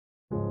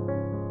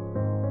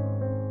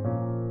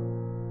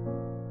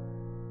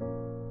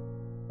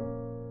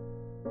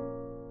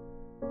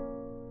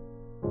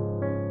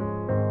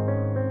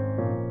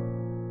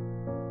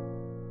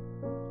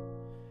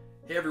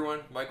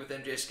everyone, Mike with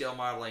MJ Scale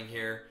Modeling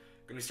here.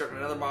 Going to be starting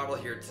another model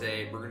here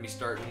today. We're going to be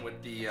starting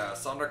with the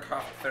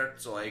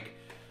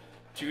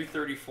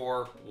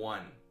Sd.Kfz.234-before.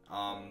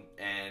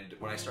 And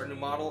when I start a new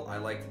model, I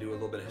like to do a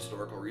little bit of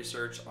historical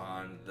research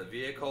on the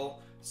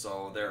vehicle.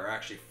 So there are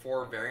actually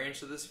 4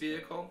 variants of this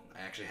vehicle. I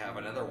actually have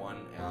another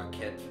one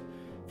kit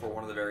for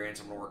one of the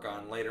variants I'm going to work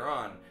on later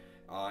on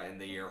in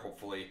the year,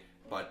 hopefully.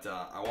 But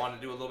I want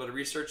to do a little bit of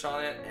research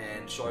on it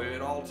and show you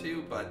it all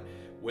too. But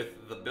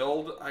with the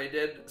build I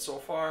did so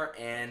far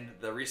and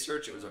the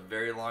research, it was a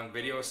very long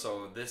video.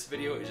 So this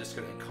video is just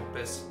going to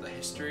encompass the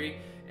history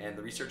and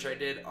the research I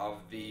did of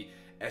the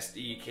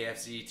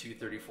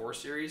Sd.Kfz.234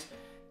 series.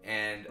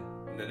 And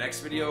in the next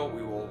video,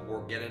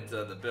 we'll get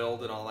into the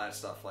build and all that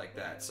stuff like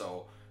that.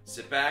 So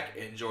sit back,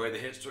 enjoy the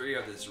history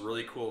of this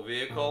really cool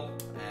vehicle,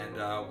 and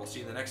we'll see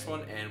you in the next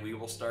one, and we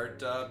will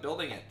start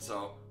building it.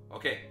 So,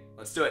 okay,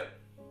 let's do it.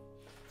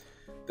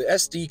 The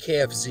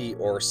Sd.Kfz,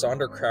 or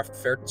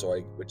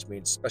Sonderkraftfahrzeug, which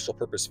means Special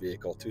Purpose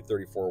Vehicle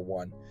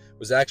 234-1,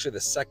 was actually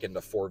the second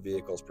of 4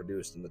 vehicles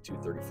produced in the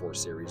 234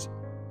 series.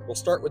 We'll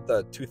start with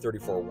the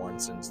 234-1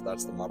 since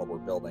that's the model we're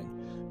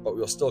building, but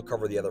we'll still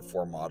cover the other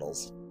 4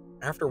 models.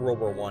 After World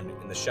War I,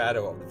 in the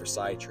shadow of the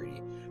Versailles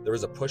Treaty, there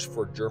was a push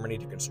for Germany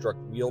to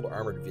construct wheeled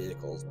armored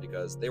vehicles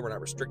because they were not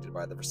restricted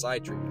by the Versailles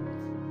Treaty.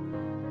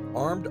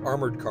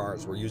 Armored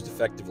cars were used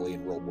effectively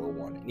in World War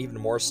I, and even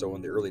more so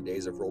in the early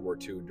days of World War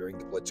II during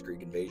the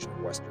Blitzkrieg invasion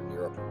of Western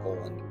Europe and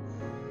Poland.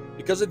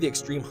 Because of the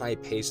extreme high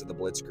pace of the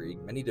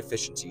Blitzkrieg, many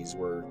deficiencies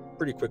were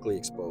pretty quickly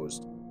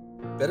exposed.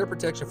 Better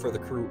protection for the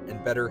crew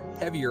and better,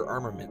 heavier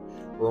armament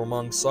were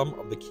among some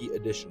of the key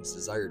additions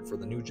desired for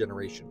the new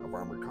generation of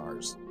armored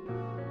cars.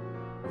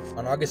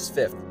 On August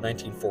 5,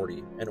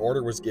 1940, an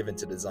order was given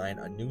to design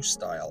a new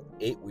style,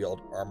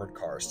 8-wheeled armored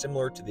car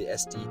similar to the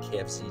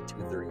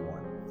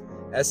Sd.Kfz.231.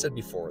 As said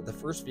before, the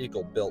first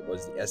vehicle built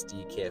was the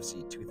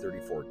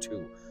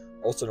Sd.Kfz.234-2,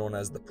 also known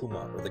as the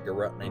Puma or the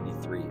Garrett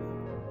 93.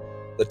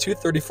 The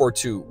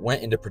 234-2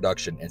 went into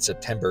production in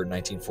September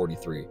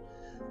 1943.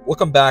 We'll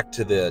come back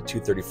to the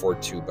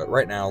 234-2, but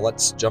right now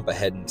let's jump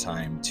ahead in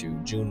time to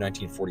June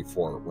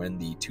 1944 when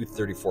the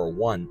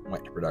 234-1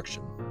 went to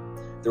production.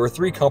 There were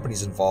 3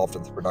 companies involved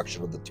in the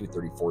production of the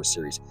 234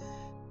 series.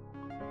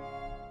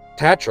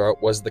 Tatra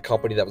was the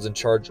company that was in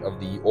charge of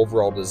the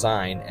overall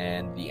design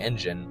and the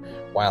engine,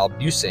 while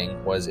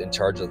Büsing was in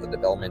charge of the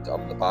development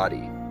of the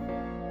body.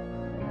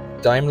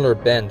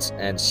 Daimler-Benz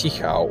and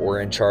Sichau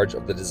were in charge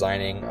of the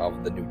designing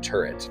of the new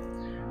turret.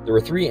 There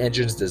were 3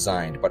 engines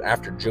designed, but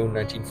after June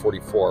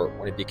 1944,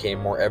 when it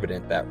became more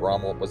evident that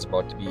Rommel was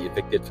about to be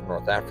evicted from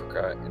North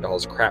Africa and all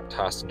his crap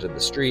tossed into the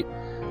street,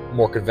 a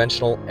more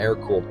conventional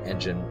air-cooled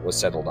engine was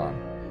settled on.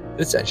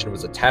 This engine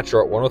was a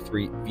Tatra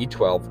 103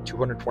 V12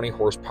 220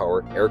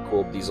 horsepower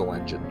air-cooled diesel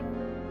engine.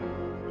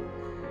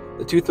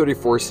 The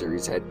 234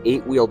 series had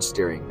 8-wheeled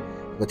steering,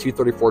 and the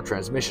 234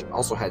 transmission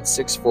also had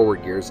 6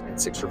 forward gears and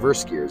 6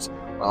 reverse gears,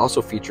 while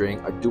also featuring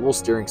a dual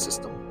steering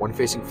system, one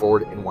facing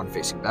forward and one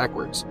facing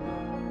backwards.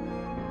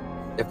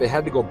 If they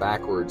had to go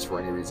backwards for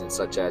any reason,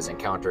 such as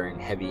encountering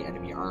heavy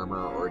enemy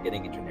armor or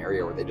getting into an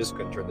area where they just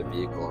couldn't turn the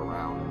vehicle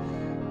around,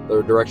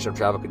 the direction of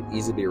travel could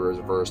easily be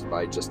reversed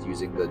by just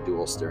using the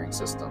dual steering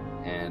system,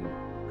 and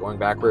going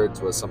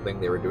backwards was something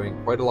they were doing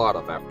quite a lot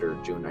of after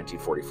June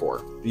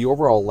 1944. The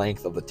overall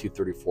length of the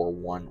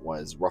 234-1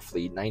 was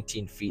roughly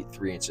 19 feet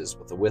 3 inches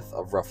with a width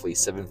of roughly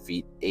 7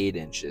 feet 8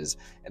 inches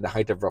and a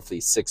height of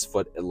roughly 6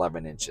 foot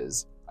 11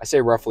 inches. I say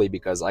roughly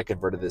because I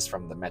converted this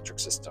from the metric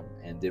system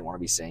and didn't want to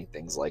be saying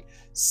things like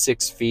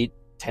 6 feet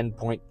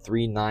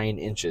 10.39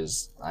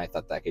 inches. I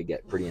thought that could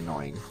get pretty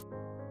annoying.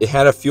 It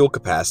had a fuel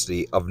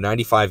capacity of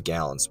 95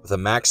 gallons with a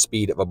max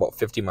speed of about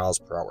 50 miles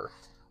per hour.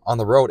 On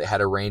the road, it had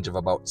a range of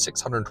about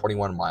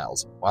 621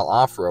 miles, while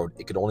off-road,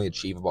 it could only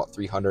achieve about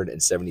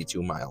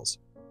 372 miles.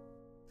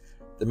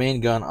 The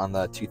main gun on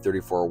the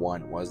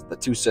 234-1 was the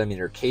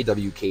 2cm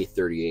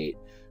Kw-K38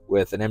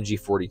 with an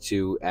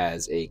MG42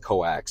 as a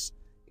coax.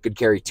 It could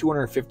carry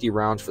 250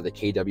 rounds for the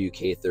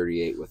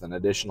Kw-K38 with an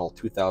additional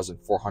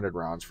 2,400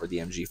 rounds for the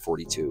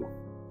MG42.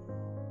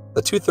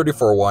 The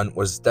 234-1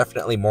 was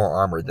definitely more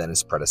armored than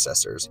its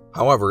predecessors.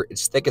 However,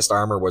 its thickest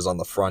armor was on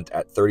the front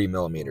at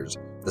 30mm,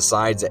 the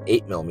sides at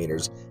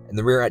 8mm, and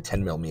the rear at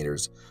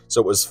 10mm, so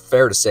it was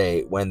fair to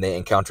say when they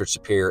encountered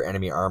superior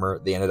enemy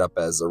armor, they ended up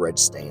as a red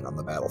stain on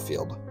the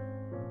battlefield.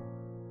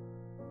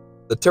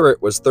 The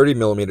turret was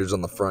 30mm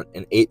on the front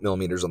and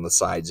 8mm on the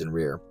sides and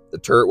rear. The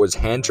turret was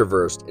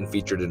hand-traversed and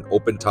featured an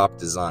open-top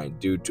design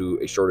due to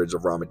a shortage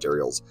of raw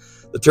materials.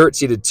 The turret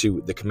seated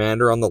 2, the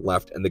commander on the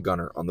left and the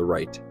gunner on the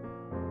right.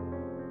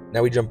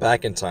 Now we jump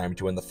back in time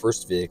to when the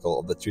first vehicle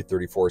of the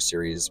 234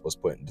 series was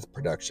put into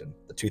production,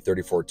 the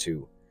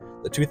 234-2.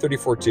 The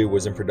 234-2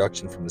 was in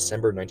production from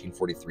December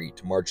 1943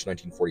 to March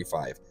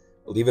 1945.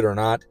 Believe it or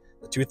not,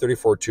 the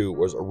 234-2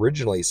 was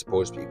originally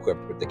supposed to be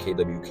equipped with the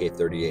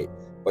Kw-K38,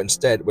 but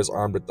instead was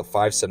armed with the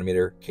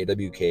 5cm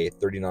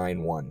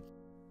Kw-K39-1.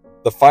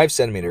 The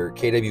 5cm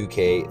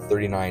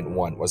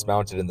Kw-K39-1 was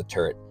mounted in the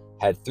turret.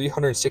 had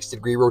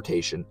 360-degree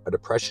rotation, a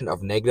depression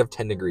of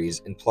 -10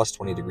 degrees, and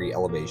 +20-degree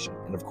elevation,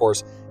 and of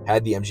course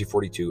had the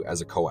MG42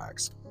 as a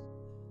coax.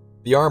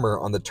 The armor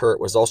on the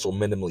turret was also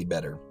minimally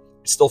better.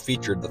 It still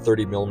featured the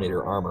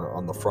 30mm armor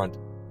on the front,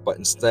 but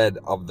instead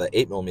of the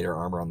 8mm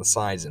armor on the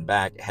sides and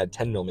back, it had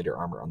 10mm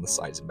armor on the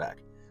sides and back,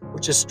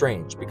 which is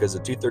strange because the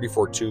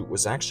 234-2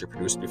 was actually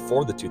produced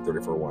before the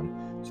 234-1,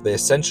 so they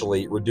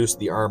essentially reduced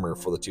the armor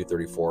for the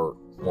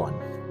 234-1.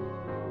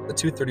 The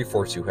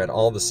 234-2 had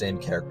all the same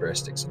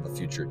characteristics of the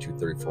future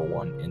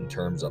 234-1 in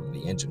terms of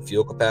the engine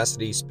fuel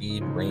capacity,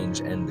 speed,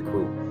 range, and the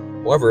crew.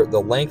 However, the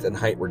length and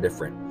height were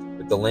different,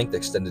 with the length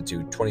extended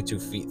to 22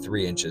 feet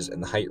 3 inches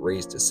and the height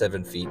raised to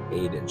 7 feet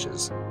 8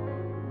 inches.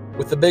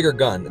 With the bigger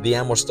gun, the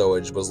ammo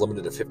stowage was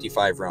limited to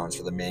 55 rounds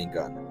for the main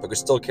gun, but could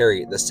still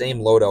carry the same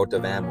loadout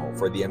of ammo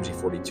for the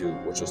MG42,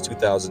 which was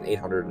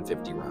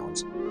 2,850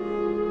 rounds.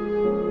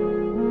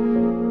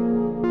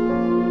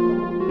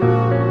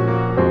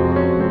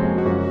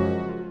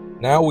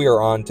 Now we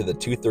are on to the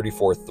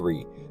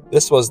 234-3.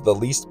 This was the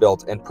least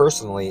built and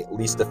personally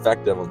least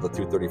effective of the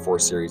 234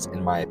 series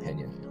in my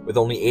opinion, with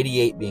only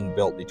 88 being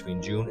built between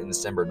June and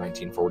December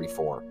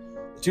 1944.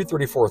 The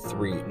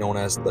 234-3, known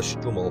as the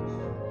Stummel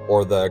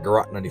or the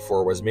Garot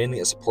 94, was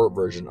mainly a support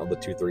version of the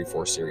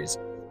 234 series.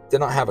 It did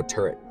not have a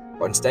turret,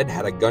 but instead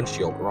had a gun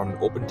shield around an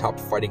open-topped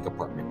fighting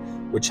compartment,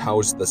 which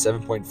housed the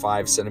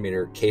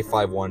 7.5cm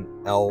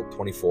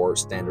K51L24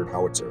 standard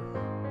howitzer.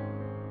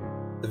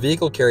 The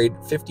vehicle carried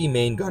 50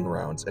 main gun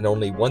rounds and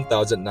only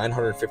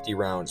 1,950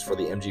 rounds for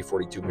the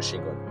MG42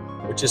 machine gun,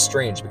 which is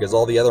strange because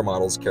all the other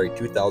models carried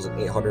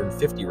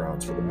 2,850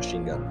 rounds for the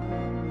machine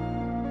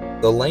gun.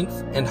 The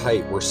length and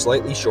height were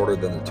slightly shorter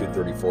than the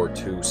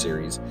 234-2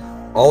 series.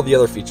 All the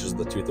other features of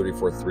the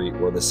 234-3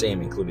 were the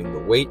same, including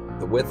the weight,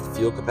 the width,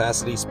 fuel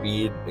capacity,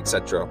 speed,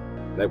 etc.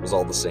 That was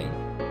all the same.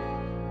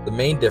 The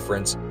main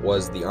difference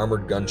was the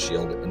armored gun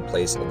shield in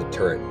place of the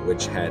turret,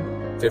 which had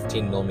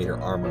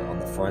 15mm armor on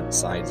the front,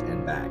 sides,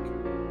 and back.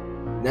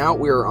 Now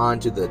we are on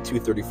to the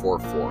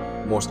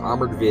 234-4, the most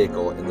armored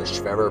vehicle in the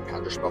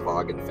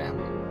Schwerer-Panzerschwagen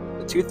family.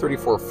 The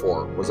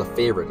 234-4 was a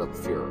favorite of the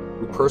Führer,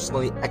 who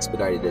personally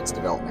expedited its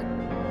development.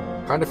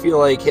 Kind of feel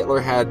like Hitler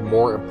had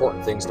more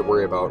important things to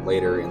worry about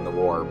later in the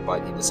war,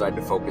 but he decided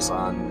to focus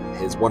on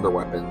his wonder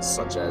weapons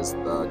such as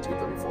the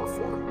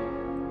 234-4.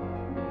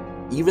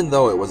 Even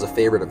though it was a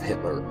favorite of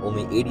Hitler,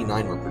 only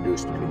 89 were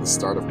produced between the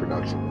start of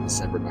production in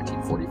December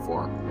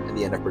 1944 and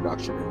the end of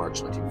production in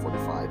March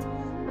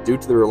 1945. Due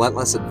to the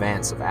relentless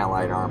advance of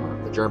Allied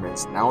armor, the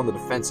Germans, now on the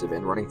defensive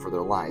and running for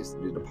their lives,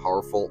 needed a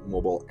powerful,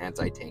 mobile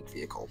anti-tank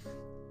vehicle.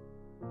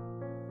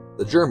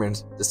 The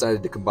Germans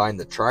decided to combine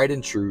the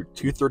tried-and-true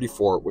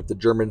 234 with the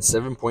German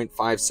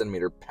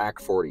 7.5cm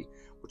Pak-40,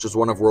 which was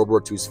one of World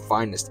War II's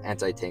finest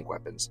anti-tank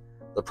weapons.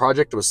 The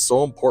project was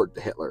so important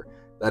to Hitler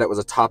that it was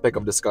a topic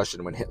of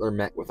discussion when Hitler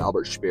met with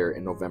Albert Speer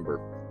in November.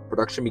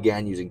 Production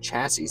began using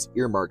chassis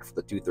earmarked for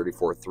the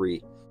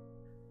 234-3.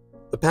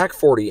 The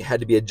Pak-40 had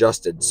to be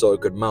adjusted so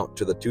it could mount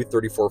to the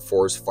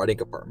 234-4's fighting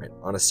compartment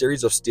on a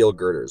series of steel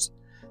girders.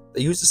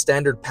 They used a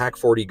standard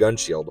Pak-40 gun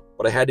shield,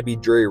 but it had to be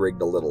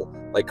jury-rigged a little,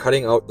 by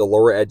cutting out the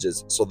lower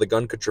edges so the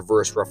gun could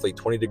traverse roughly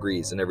 20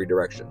 degrees in every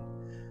direction.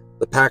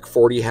 The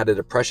Pak-40 had a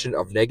depression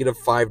of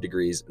 -5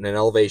 degrees and an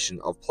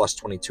elevation of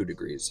 +22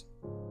 degrees.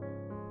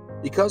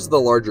 Because the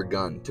larger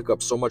gun took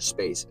up so much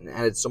space and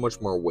added so much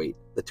more weight,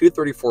 the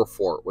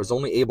 234-4 was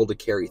only able to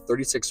carry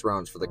 36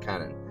 rounds for the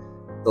cannon.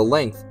 The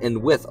length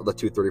and width of the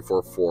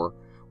 234-4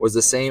 was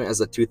the same as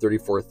the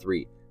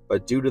 234-3,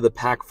 but due to the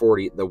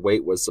Pak-40, the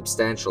weight was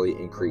substantially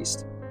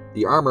increased.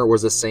 The armor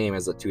was the same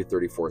as the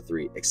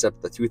 234-3,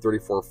 except the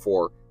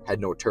 234-4 had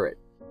no turret.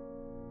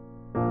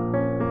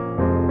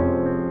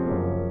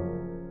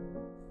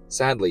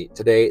 Sadly,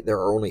 today there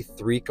are only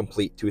 3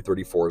 complete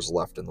 234s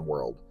left in the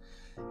world.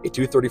 A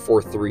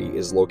 234-3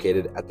 is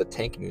located at the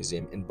Tank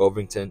Museum in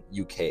Bovington,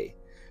 UK.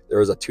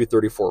 There is a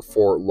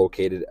 234-4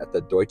 located at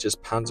the Deutsches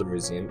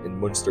Panzermuseum in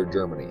Münster,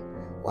 Germany.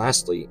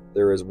 Lastly,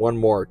 there is one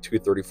more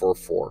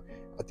 234-4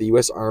 at the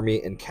U.S.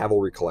 Army and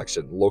Cavalry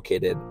Collection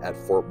located at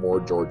Fort Moore,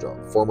 Georgia,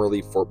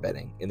 formerly Fort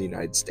Benning in the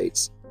United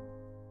States.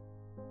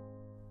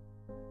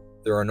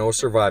 There are no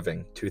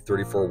surviving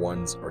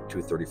 234-1s or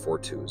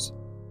 234-2s.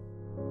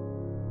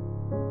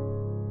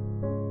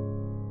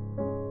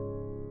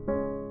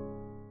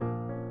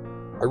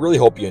 I really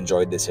hope you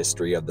enjoyed this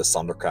history of the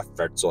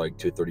Sd.Kfz.234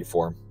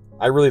 234.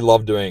 I really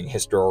love doing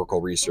historical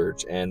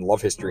research and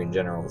love history in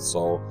general,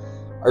 so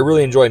I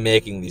really enjoy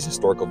making these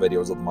historical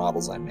videos of the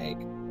models I make.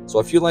 So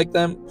if you like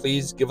them,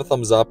 please give a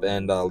thumbs up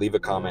and leave a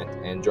comment,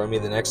 and join me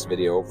in the next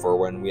video for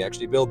when we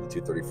actually build the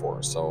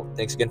 234. So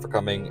thanks again for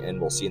coming,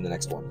 and we'll see you in the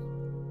next one.